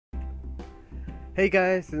Hey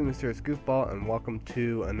guys, this is MysteriousGoofBall and welcome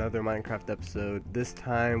to another Minecraft episode. This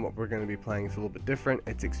time what we're going to be playing is a little bit different.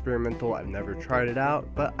 It's experimental, I've never tried it out,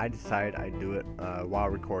 but I decided I'd do it while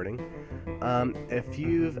recording. If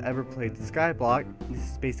you've ever played Skyblock,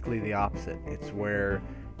 this is basically the opposite. It's where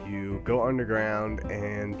you go underground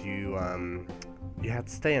and you have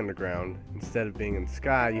to stay underground. Instead of being in the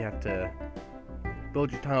sky, you have to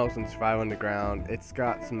build your tunnels and survive underground. It's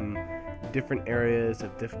got some different areas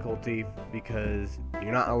of difficulty because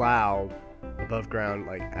you're not allowed above ground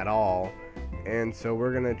like at all, and so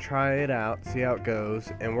we're gonna try it out, see how it goes,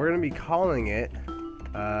 and we're gonna be calling it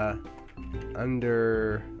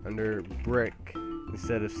under brick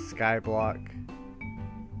instead of skyblock.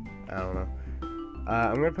 I don't know.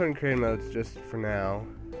 I'm gonna put in creative modes just for now.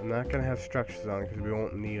 I'm not gonna have structures on because we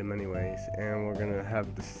won't need them anyways, and we're gonna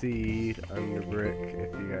have the seed under brick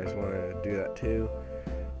if you guys want to do that too.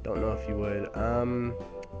 Don't know if you would.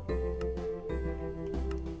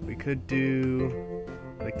 We could do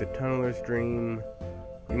like the tunneler's dream.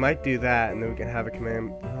 We might do that, and then we can have a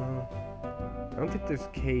command. I don't think there's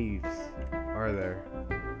caves, are there?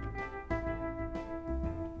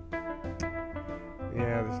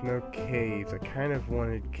 Yeah, there's no caves. I kind of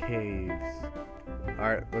wanted caves.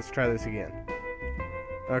 Alright, let's try this again.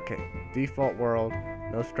 Okay, default world,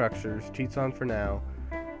 no structures, cheats on for now.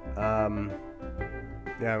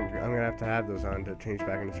 Yeah, I'm gonna have those on to change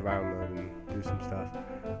back into survival mode and do some stuff.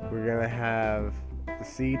 We're gonna have the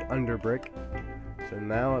seed under brick, so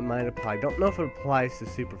now it might apply. Don't know if it applies to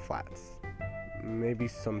super flats. Maybe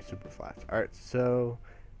some super flats. Alright, so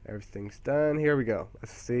everything's done. Here we go.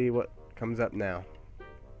 Let's see what comes up now.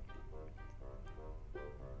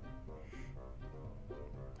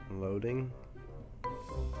 Loading.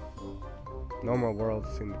 Normal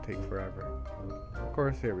worlds seem to take forever. Of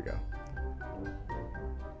course, here we go.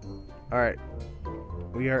 Alright,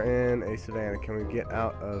 we are in a savanna. Can we get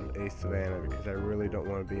out of a savanna? Because I really don't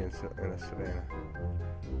want to be in a savanna.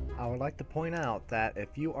 I would like to point out that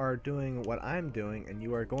if you are doing what I'm doing and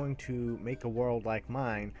you are going to make a world like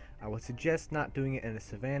mine, I would suggest not doing it in a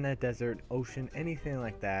savanna, desert, ocean, anything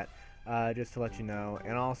like that, just to let you know.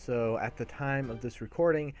 And also, at the time of this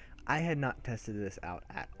recording, I had not tested this out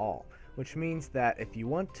at all, which means that if you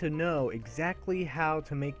want to know exactly how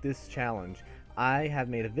to make this challenge, I have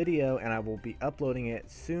made a video and I will be uploading it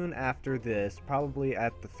soon after this, probably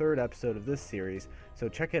at the 3rd episode of this series, so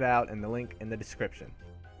check it out in the link in the description.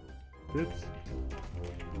 Oops.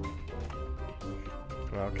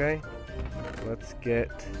 Okay, let's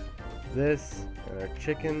get this and our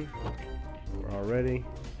chicken. We're all ready.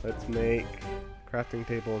 Let's make crafting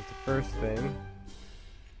table as the first thing.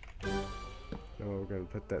 Then we're going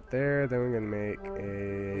to put that there, then we're going to make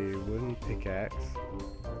a wooden pickaxe.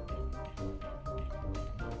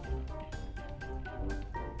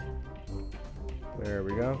 There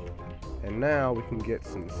we go. And now we can get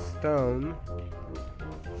some stone.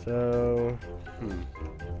 So,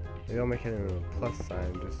 maybe I'll make it in a plus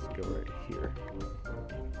sign, just go right here.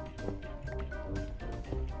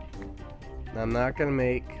 Now I'm not gonna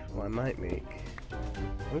make, well I might make,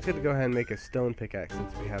 I'm just gonna go ahead and make a stone pickaxe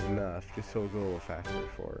since we have enough, just so it'll go a little faster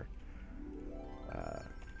for,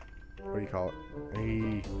 what do you call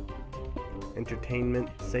it? Entertainment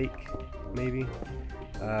sake, maybe?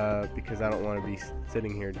 Because I don't want to be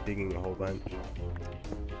sitting here digging a whole bunch.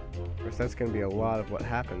 Of course, that's going to be a lot of what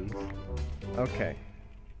happens. Okay.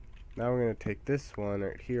 Now we're going to take this one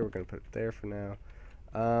right here. We're going to put it there for now.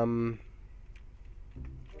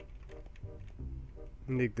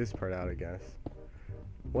 Dig this part out, I guess.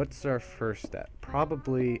 What's our first step?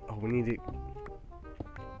 Probably... Oh, we need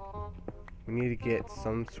to get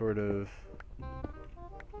some sort of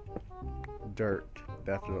dirt,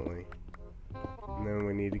 definitely. And then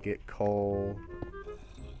we need to get coal.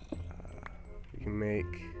 We can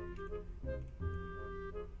make a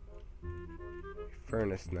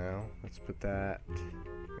furnace now. Let's put that.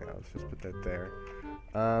 Yeah, let's just put that there.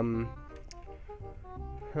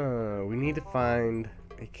 We need to find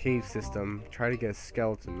a cave system. Try to get a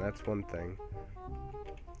skeleton. That's one thing.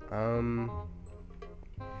 I'm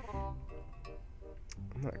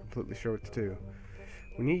not completely sure what to do.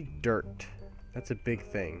 We need dirt. That's a big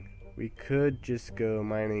thing. We could just go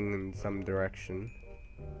mining in some direction.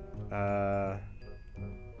 I'm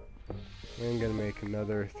gonna make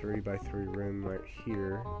another 3x3 room right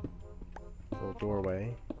here. Little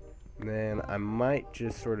doorway. And then I might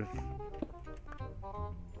just sort of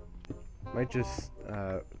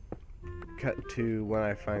cut to when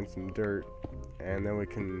I find some dirt, and then we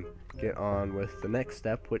can get on with the next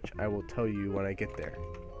step, which I will tell you when I get there.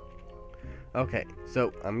 Okay,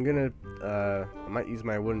 so I'm gonna I might use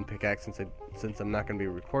my wooden pickaxe since I'm not gonna be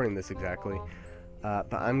recording this exactly.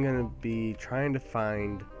 but I'm gonna be trying to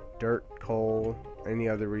find dirt, coal, any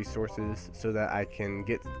other resources so that I can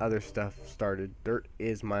get other stuff started. Dirt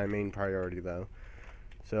is my main priority though.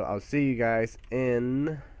 So I'll see you guys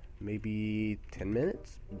in maybe 10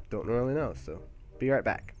 minutes. Don't really know, so be right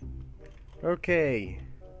back. Okay,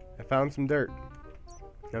 I found some dirt.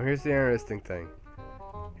 Now here's the interesting thing.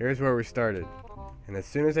 Here's where we started. And as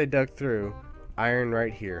soon as I dug through, iron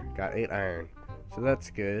right here. Got 8 iron. So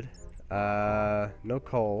that's good. No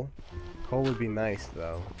coal. Coal would be nice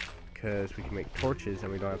though, because we can make torches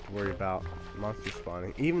and we don't have to worry about monsters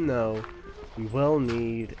spawning. Even though we will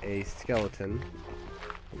need a skeleton,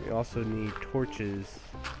 we also need torches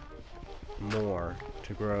more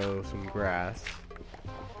to grow some grass.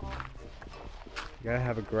 You gotta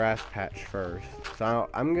have a grass patch first. So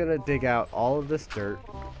I'm gonna dig out all of this dirt.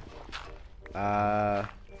 I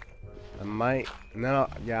might, and then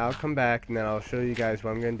I'll come back and then I'll show you guys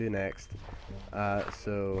what I'm gonna do next.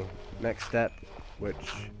 So next step,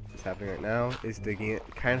 which is happening right now, is digging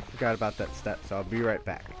it. Kind of forgot about that step, so I'll be right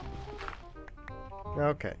back.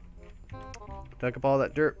 Okay. Dug up all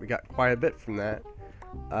that dirt. We got quite a bit from that.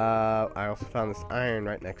 I also found this iron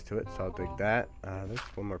right next to it, so I'll dig that. There's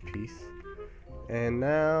one more piece. And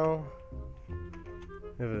now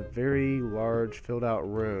we have a very large filled out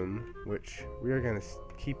room, which we are going to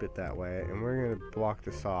keep it that way, and we're going to block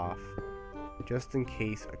this off just in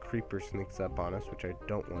case a creeper sneaks up on us, which I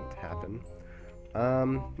don't want to happen.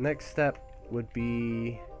 Next step would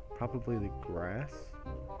be probably the grass.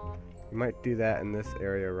 We might do that in this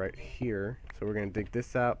area right here. So we're going to dig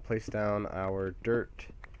this out, place down our dirt,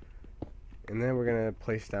 and then we're going to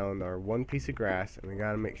place down our one piece of grass, and we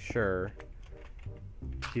got to make sure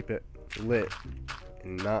keep it lit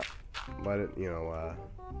and not let it, you know,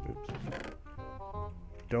 oops.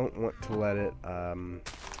 Don't want to let it,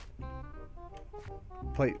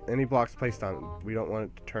 any blocks placed on it, we don't want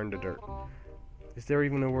it to turn to dirt. Is there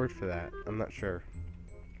even a word for that? I'm not sure.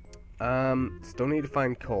 Still need to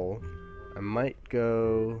find coal. I might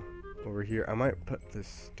go over here. I might put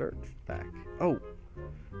this dirt back. Oh,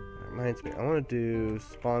 that reminds me. I want to do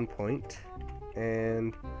spawn point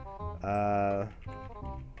and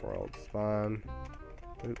world spawn.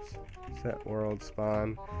 Oops, set world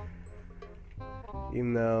spawn.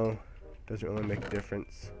 Even though it doesn't really make a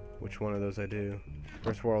difference which one of those I do.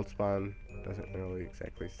 First world spawn doesn't really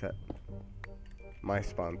exactly set my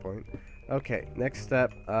spawn point. Okay, next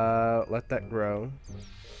step, let that grow.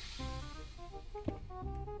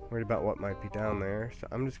 Worried about what might be down there, so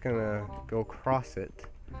I'm just gonna go across it.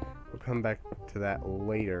 We'll come back to that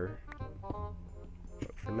later.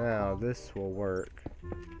 But for now, this will work.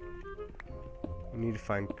 We need to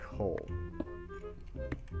find coal.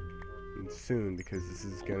 And soon, because this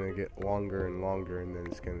is gonna get longer and longer, and then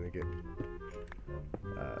it's gonna get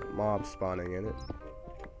mobs spawning in it.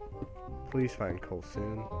 Please find coal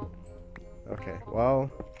soon. Okay,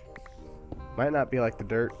 well, might not be like the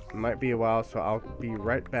dirt. It might be a while, so I'll be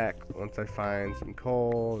right back once I find some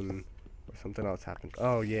coal and or something else happens.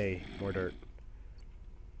 Oh, yay, more dirt.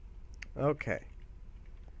 Okay.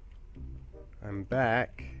 I'm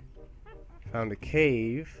back. Found a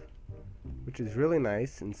cave, which is really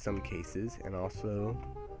nice in some cases, and also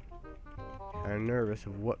kind of nervous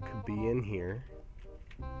of what could be in here.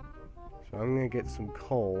 So I'm going to get some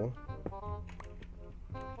coal.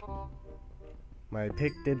 My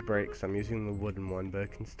pick did break, so I'm using the wooden one, but I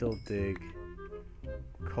can still dig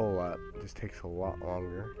coal up. It just takes a lot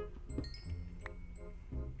longer.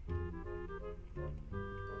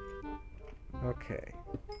 Okay.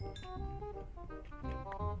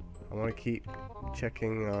 I want to keep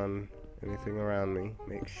checking on anything around me.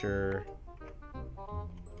 Make sure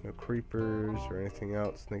no creepers or anything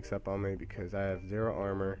else sneaks up on me because I have 0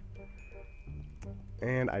 armor.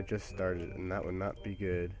 And I just started, and that would not be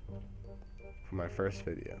good for my first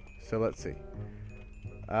video. So let's see.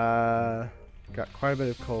 Got quite a bit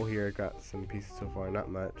of coal here. Got some pieces so far, not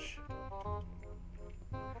much.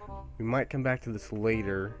 We might come back to this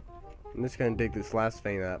later. I'm just going to dig this last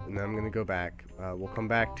vein up, and then I'm going to go back. We'll come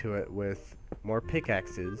back to it with more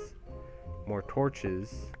pickaxes, more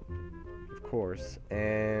torches, of course,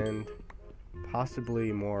 and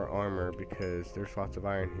possibly more armor because there's lots of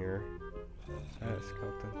iron here. Is that a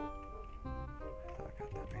skeleton? I thought I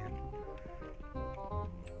got that, man.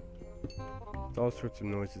 There's all sorts of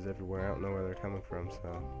noises everywhere. I don't know where they're coming from, so.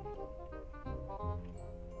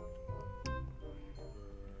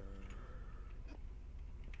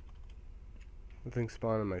 Nothing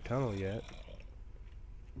spawned in my tunnel yet.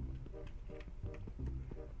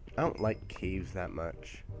 I don't like caves that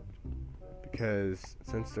much because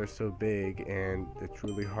since they're so big and it's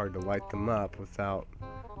really hard to light them up without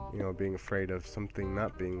you know, being afraid of something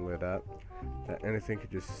not being lit up, that anything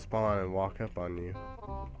could just spawn and walk up on you.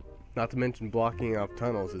 Not to mention blocking off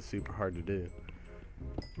tunnels is super hard to do.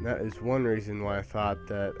 And that is one reason why I thought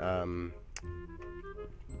that,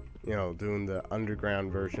 you know, doing the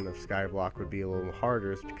underground version of Skyblock would be a little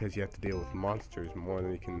harder, is because you have to deal with monsters more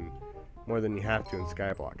than you have to in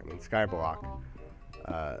Skyblock. I mean, Skyblock,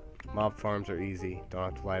 mob farms are easy, don't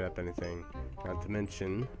have to light up anything. Not to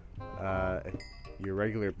mention, your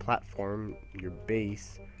regular platform, your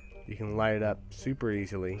base, you can light it up super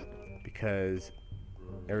easily because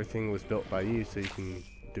everything was built by you, so you can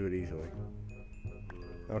do it easily.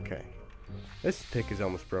 Okay, this pick is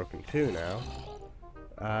almost broken too now.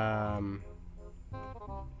 I'm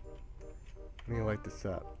gonna light this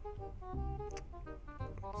up.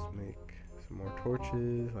 Let's make some more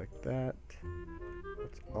torches like that.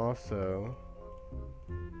 Let's also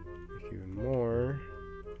make even more.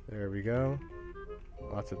 There we go.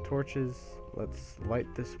 Lots of torches. Let's light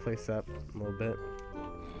this place up a little bit.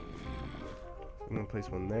 I'm gonna place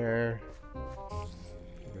one there.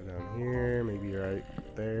 Go down here, maybe right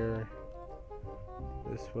there.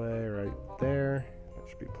 This way, right there. That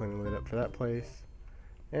should be plenty lit up for that place.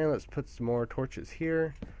 And let's put some more torches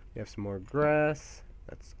here. We have some more grass.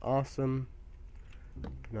 That's awesome.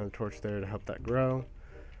 Put another torch there to help that grow.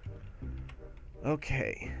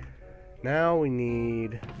 Okay. Now we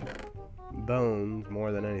need bones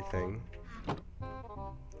more than anything.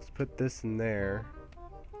 Let's put this in there.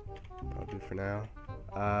 I'll do for now.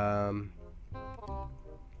 I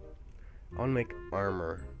want to make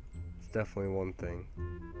armor. It's definitely one thing.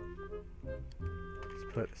 Let's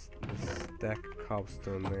put a stack of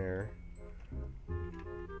cobblestone there.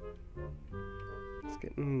 It's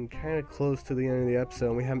getting kind of close to the end of the episode,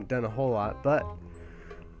 and we haven't done a whole lot, but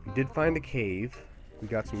we did find a cave. We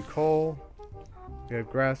got some coal. We have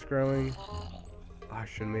grass growing. Oh, I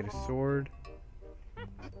should have made a sword.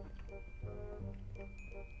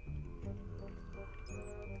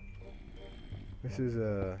 This is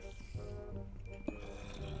a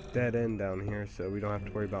dead end down here, so we don't have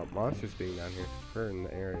to worry about monsters being down here. We're in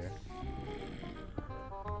the area.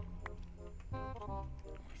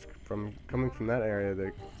 Coming from that area,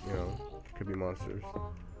 that, you know, could be monsters.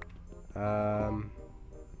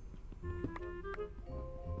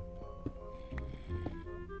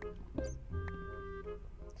 Let's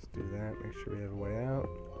do that. Make sure we have a way out.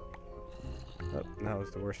 Oh, that was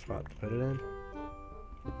the worst spot to put it in.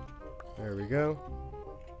 There we go.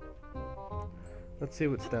 Let's see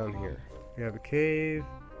what's down here. We have a cave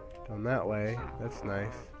down that way. That's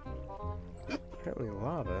nice. Apparently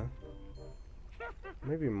lava.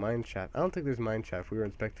 Maybe a mine shaft. I don't think there's mine shaft. We were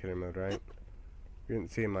in spectator mode, right? We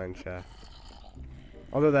didn't see a mine shaft.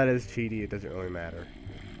 Although that is cheaty, it doesn't really matter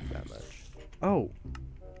that much. Oh!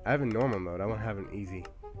 I have a normal mode. I want to have an easy.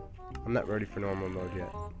 I'm not ready for normal mode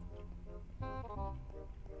yet.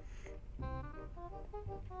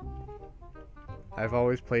 I've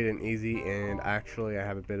always played in easy, and actually I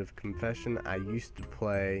have a bit of confession. I used to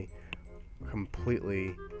play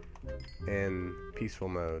completely in peaceful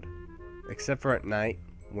mode. Except for at night,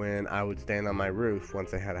 when I would stand on my roof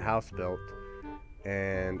once I had a house built,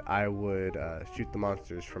 and I would shoot the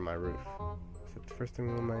monsters from my roof. Is that the first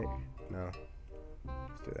thing we'll make? No.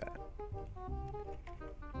 Let's do that.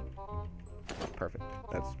 Perfect.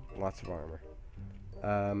 That's lots of armor.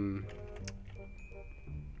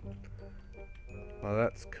 While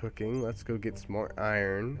that's cooking, let's go get some more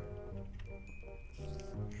iron.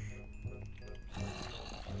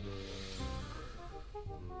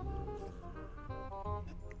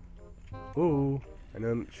 Ooh, I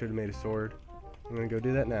know I should have made a sword. I'm gonna go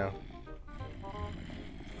do that now.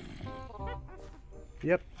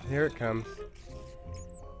 Yep, here it comes.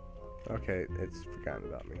 Okay, it's forgotten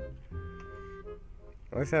about me.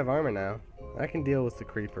 At least I have armor now. I can deal with the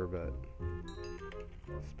creeper, but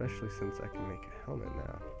especially since I can make a helmet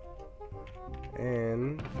now.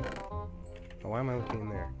 And oh, why am I looking in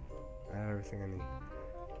there? I have everything I need.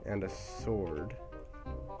 And a sword.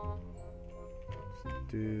 Let's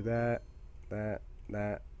do that. That.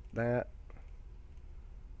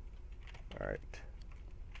 Alright.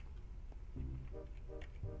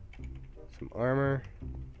 Some armor.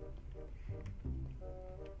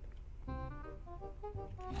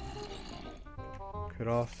 Could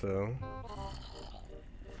also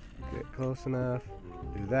get close enough,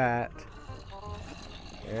 do that,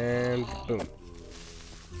 and boom.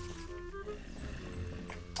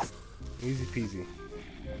 Easy peasy.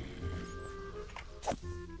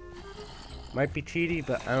 Might be cheaty,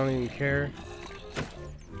 but I don't even care,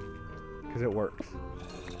 because it works.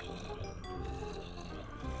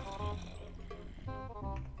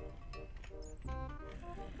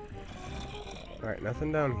 Alright,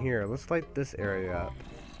 nothing down here. Let's light this area up.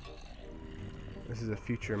 This is a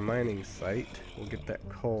future mining site. We'll get that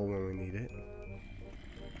coal when we need it.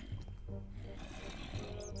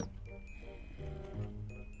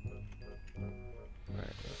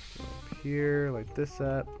 Alright, let's go up here, light this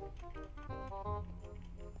up.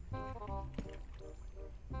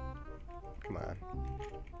 Come on.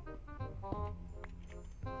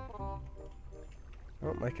 I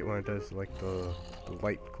don't like it when it does like the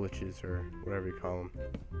light glitches or whatever you call them.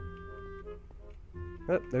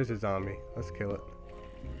 Oh, there's a zombie. Let's kill it.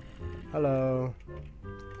 Hello.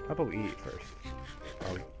 How about we eat first?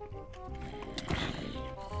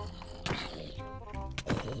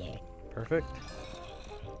 Perfect.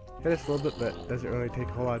 Hit us a little bit, but doesn't really take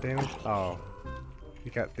a whole lot of damage. Oh. You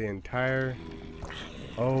got the entire...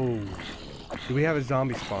 Oh. Do we have a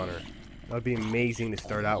zombie spawner? That would be amazing to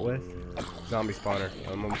start out with. Zombie spawner.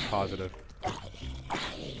 I'm almost positive.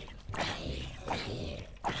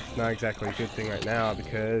 It's not exactly a good thing right now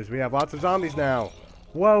because we have lots of zombies now.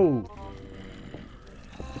 Whoa!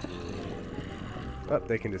 Oh,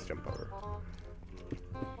 they can just jump over.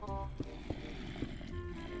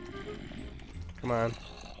 Come on.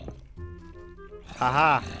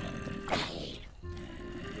 Haha!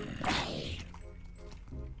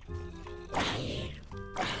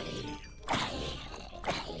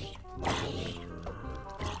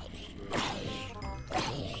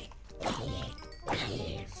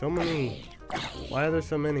 So many. Why are there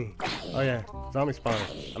so many? Oh yeah, zombie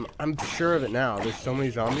spawner. I'm sure of it now. There's so many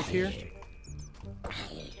zombies here.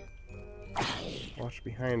 Watch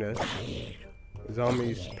behind us. The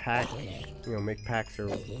zombies pack, you know, make packs or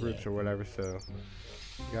groups or whatever. So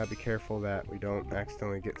you gotta be careful that we don't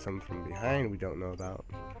accidentally get some from behind we don't know about.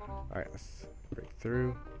 All right, let's break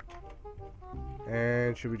through.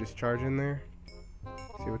 And should we just charge in there?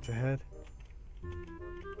 See what's ahead.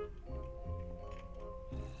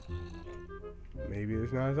 Maybe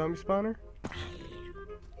there's not a zombie spawner?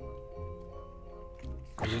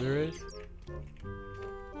 Maybe there is?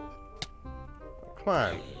 Oh, come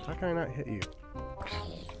on, how can I not hit you?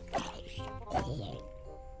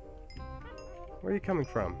 Where are you coming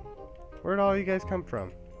from? Where'd all you guys come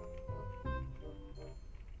from?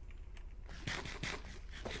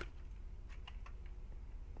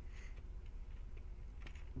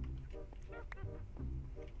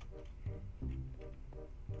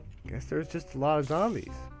 Guess there's just a lot of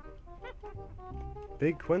zombies.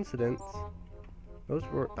 Big coincidence.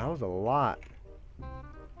 That was a lot.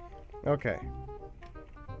 Okay.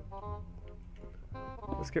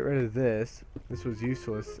 Let's get rid of this. This was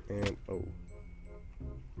useless and oh.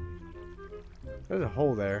 There's a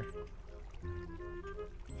hole there.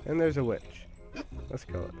 And there's a witch. Let's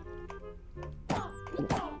kill it.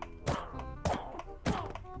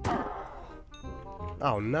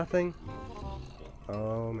 Oh, nothing?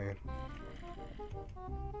 Oh man.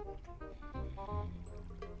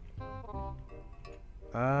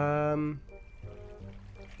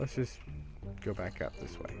 Let's just go back up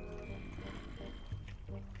this way.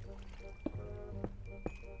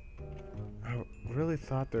 I really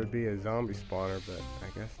thought there'd be a zombie spawner, but I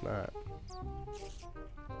guess not.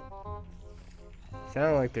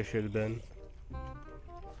 Sounded like there should have been.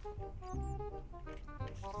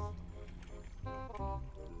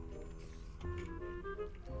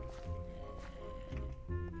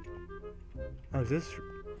 Oh, is this...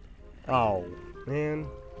 Oh, man.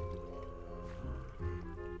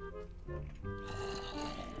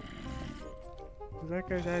 Is that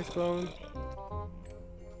guy's eyes glowing?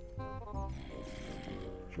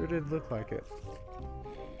 Sure did look like it.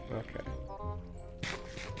 Okay.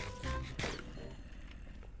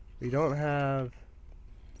 We don't have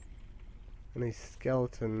any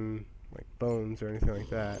skeleton, like bones or anything like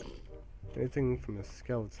that. Anything from a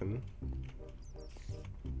skeleton.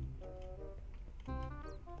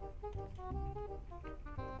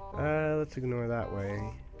 Let's ignore that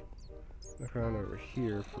way. Look around over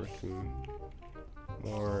here for some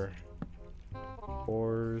more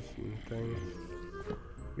ores and things.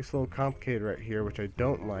 It's a little complicated right here, which I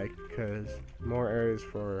don't like, because more areas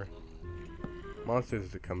for monsters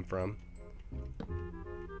to come from.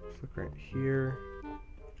 Let's look right here.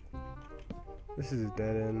 This is a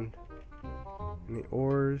dead end. Any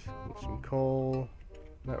ores, some coal,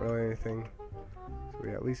 not really anything. So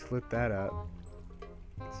we at least lit that up.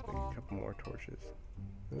 Let's make a couple more torches.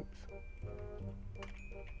 Oops.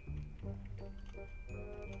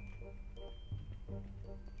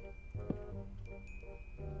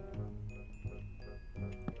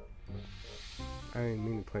 I didn't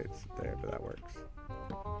mean to place it there, but that works.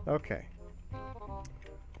 Okay.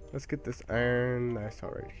 Let's get this iron that I saw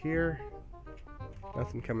right here.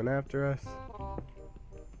 Nothing coming after us.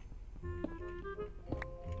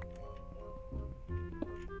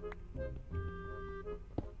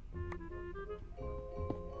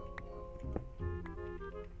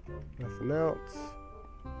 Nothing else.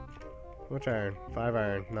 How much iron? 5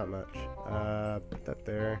 iron, not much. Put that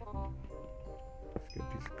there. Let's get a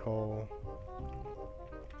piece of coal.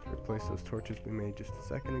 Replace those torches we made just a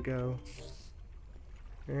second ago.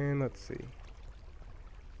 And let's see.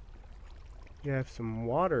 We have some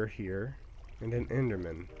water here and an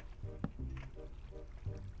Enderman.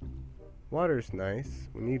 Water's nice.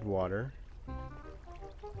 We need water.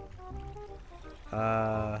 We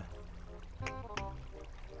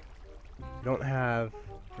don't have,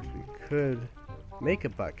 of course we could make a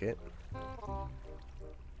bucket. But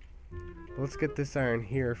let's get this iron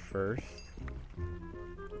here first.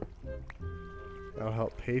 That'll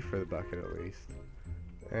help pay for the bucket at least.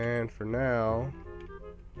 And for now,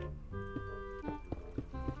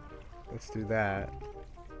 let's do that.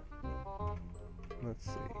 Let's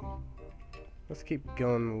see. Let's keep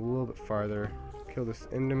going a little bit farther. Kill this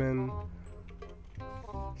Enderman.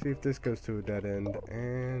 See if this goes to a dead end.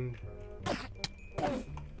 And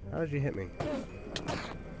how did you hit me?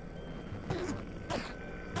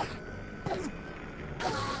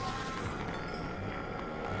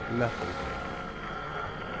 Nothing.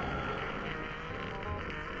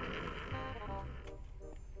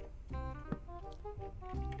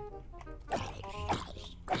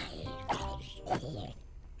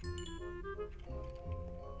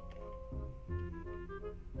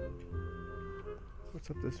 What's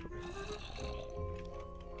up this way?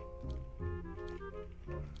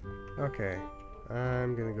 Okay,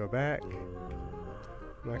 I'm gonna go back.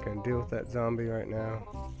 I'm not gonna deal with that zombie right now.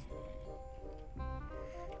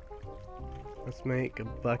 Let's make a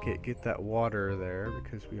bucket, get that water there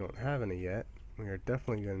because we don't have any yet. We are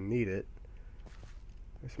definitely gonna need it.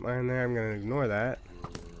 There's some iron there, I'm gonna ignore that.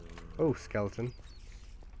 Oh, skeleton.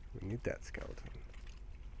 We need that skeleton.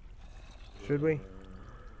 Should we?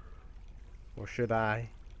 Or should I?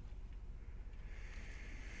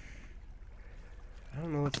 I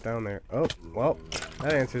don't know what's down there. Oh, well,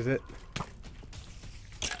 that answers it.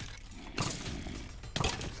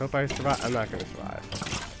 So if I survive, I'm not gonna survive.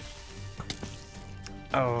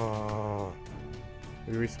 Oh,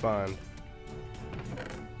 we respawned.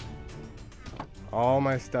 All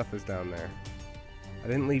my stuff is down there. I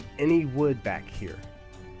didn't leave any wood back here.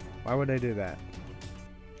 Why would I do that?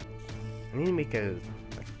 I need to make a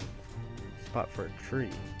spot for a tree.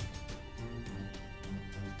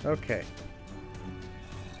 Okay.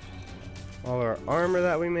 All our armor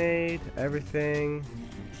that we made, everything.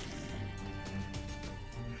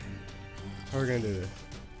 How are we gonna do this?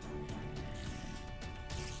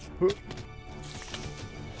 Whoop.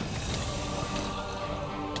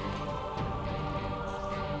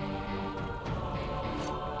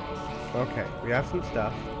 Okay, we have some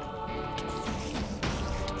stuff.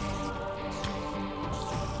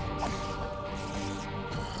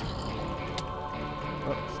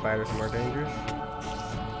 Oh, spiders are more dangerous.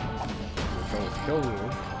 Which almost killed me.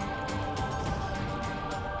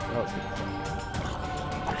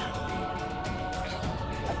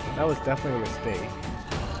 That was definitely a mistake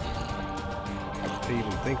to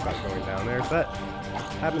even think about going down there, but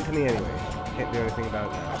happened to me anyway. Can't do anything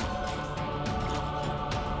about it now.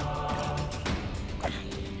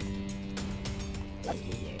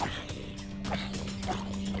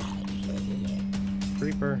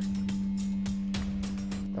 Creeper.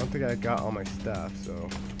 I don't think I got all my stuff, so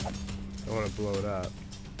I don't want to blow it up.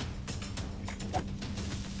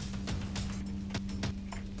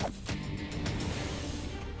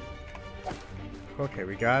 Okay,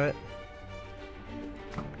 we got it.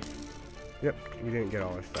 Yep, we didn't get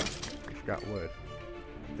all our stuff. We forgot wood.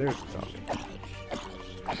 There's the zombie.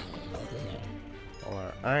 All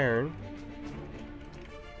our iron.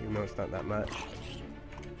 Even though it's not that much.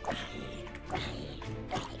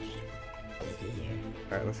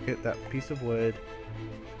 Alright, let's get that piece of wood.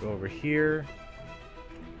 Go over here.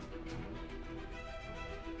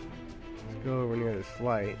 Let's go over near this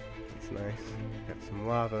light. That's nice. Got some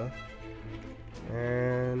lava.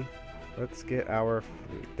 And let's get our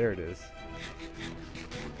food. There it is.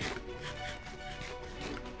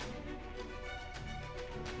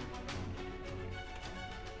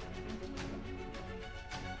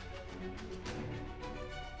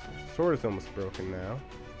 Sword is almost broken now.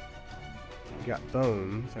 We got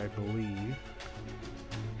bones, I believe.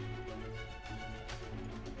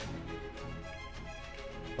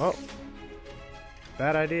 Well,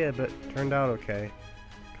 bad idea, but turned out okay.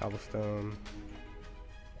 Cobblestone.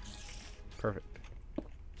 Perfect.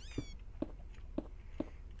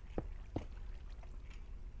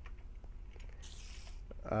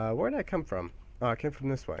 Where did I come from? Oh, I came from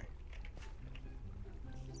this way.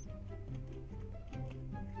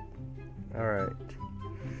 Alright.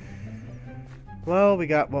 Well, we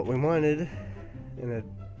got what we wanted in a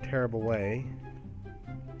terrible way.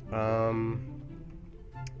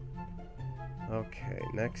 Okay,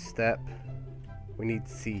 next step. We need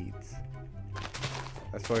seeds.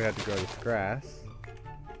 That's why we had to grow this grass.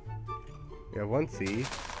 We have 1 seed,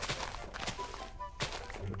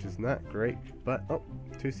 which is not great, but, oh,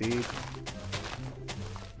 2 seed.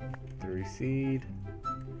 3 seed.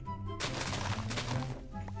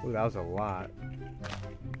 Ooh, that was a lot.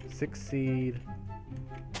 6 seed.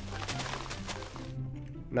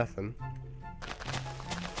 Nothing.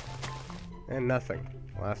 And nothing.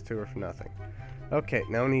 The last 2 are for nothing. Okay,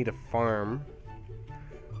 now we need a farm.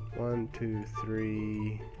 1, 2,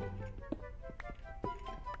 3.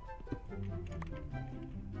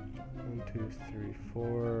 1, 2, 3,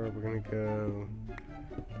 4. We're gonna go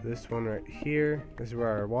this one right here. This is where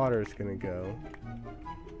our water is gonna go.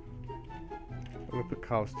 I'm gonna put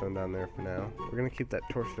cobblestone down there for now. We're gonna keep that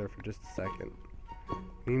torch there for just a second.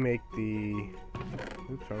 We make the...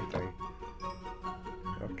 Oops, wrong thing.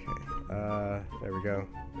 Okay, there we go.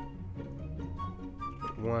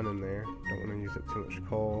 Put 1 in there. Don't want to use up too much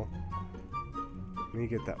coal. Let me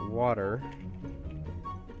get that water.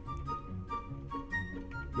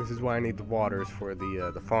 This is why I need the waters for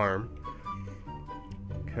the farm.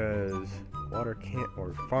 Because water can't,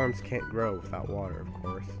 or farms can't grow without water, of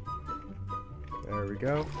course. There we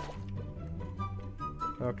go.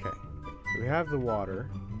 Okay, so we have the water.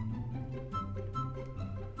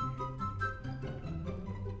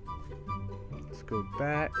 Let's go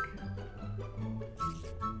back.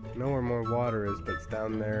 I know where more water is, but it's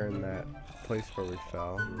down there in that place where we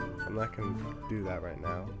fell. I'm not going to do that right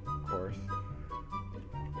now, of course.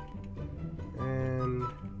 And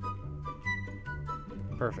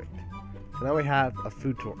perfect. So now we have a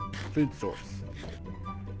food source.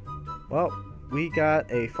 Well, we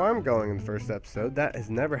got a farm going in the first episode. That has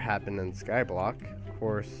never happened in Skyblock. Of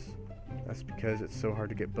course, that's because it's so hard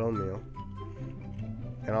to get bone meal.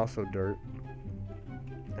 And also dirt.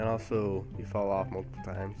 And also, you fall off multiple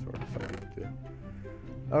times, or some people do.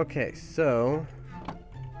 Okay, so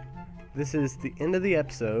this is the end of the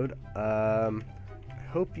episode. I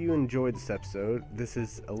hope you enjoyed this episode. This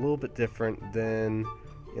is a little bit different than,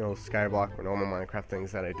 you know, Skyblock or normal Minecraft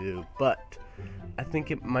things that I do, but I think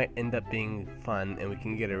it might end up being fun, and we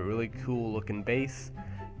can get a really cool looking base.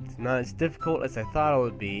 It's not as difficult as I thought it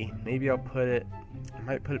would be. Maybe I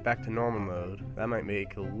might put it back to normal mode. That might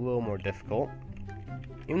make it a little more difficult.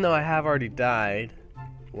 Even though I have already died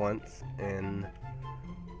once in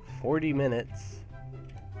 40 minutes.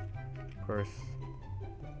 Of course,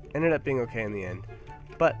 ended up being okay in the end.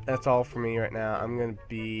 But that's all for me right now. I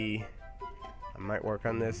might work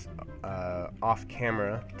on this off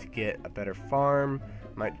camera to get a better farm.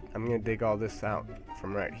 I'm gonna dig all this out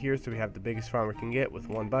from right here so we have the biggest farm we can get with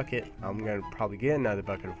 1 bucket. I'm gonna probably get another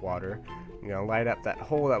bucket of water. I'm gonna light up that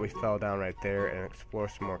hole that we fell down right there and explore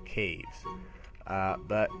some more caves.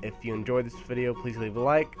 But if you enjoyed this video, please leave a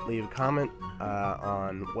like, leave a comment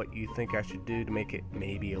on what you think I should do to make it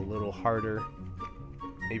maybe a little harder.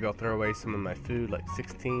 Maybe I'll throw away some of my food, like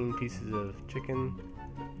 16 pieces of chicken.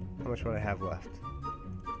 How much would I have left?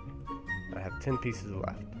 I have 10 pieces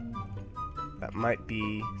left. That might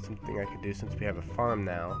be something I could do since we have a farm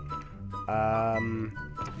now.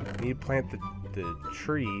 We need to plant the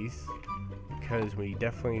trees because we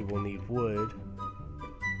definitely will need wood.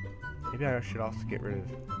 Maybe I should also get rid of...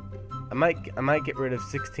 I might get rid of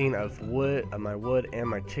 16 of wood, of my wood and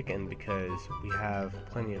my chicken because we have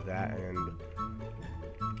plenty of that, and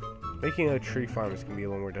making a tree farm is going to be a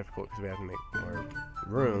little more difficult because we have to make more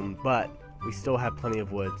room, but we still have plenty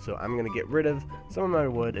of wood, so I'm going to get rid of some of my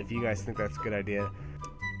wood if you guys think that's a good idea.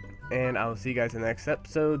 And I will see you guys in the next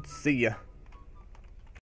episode. See ya!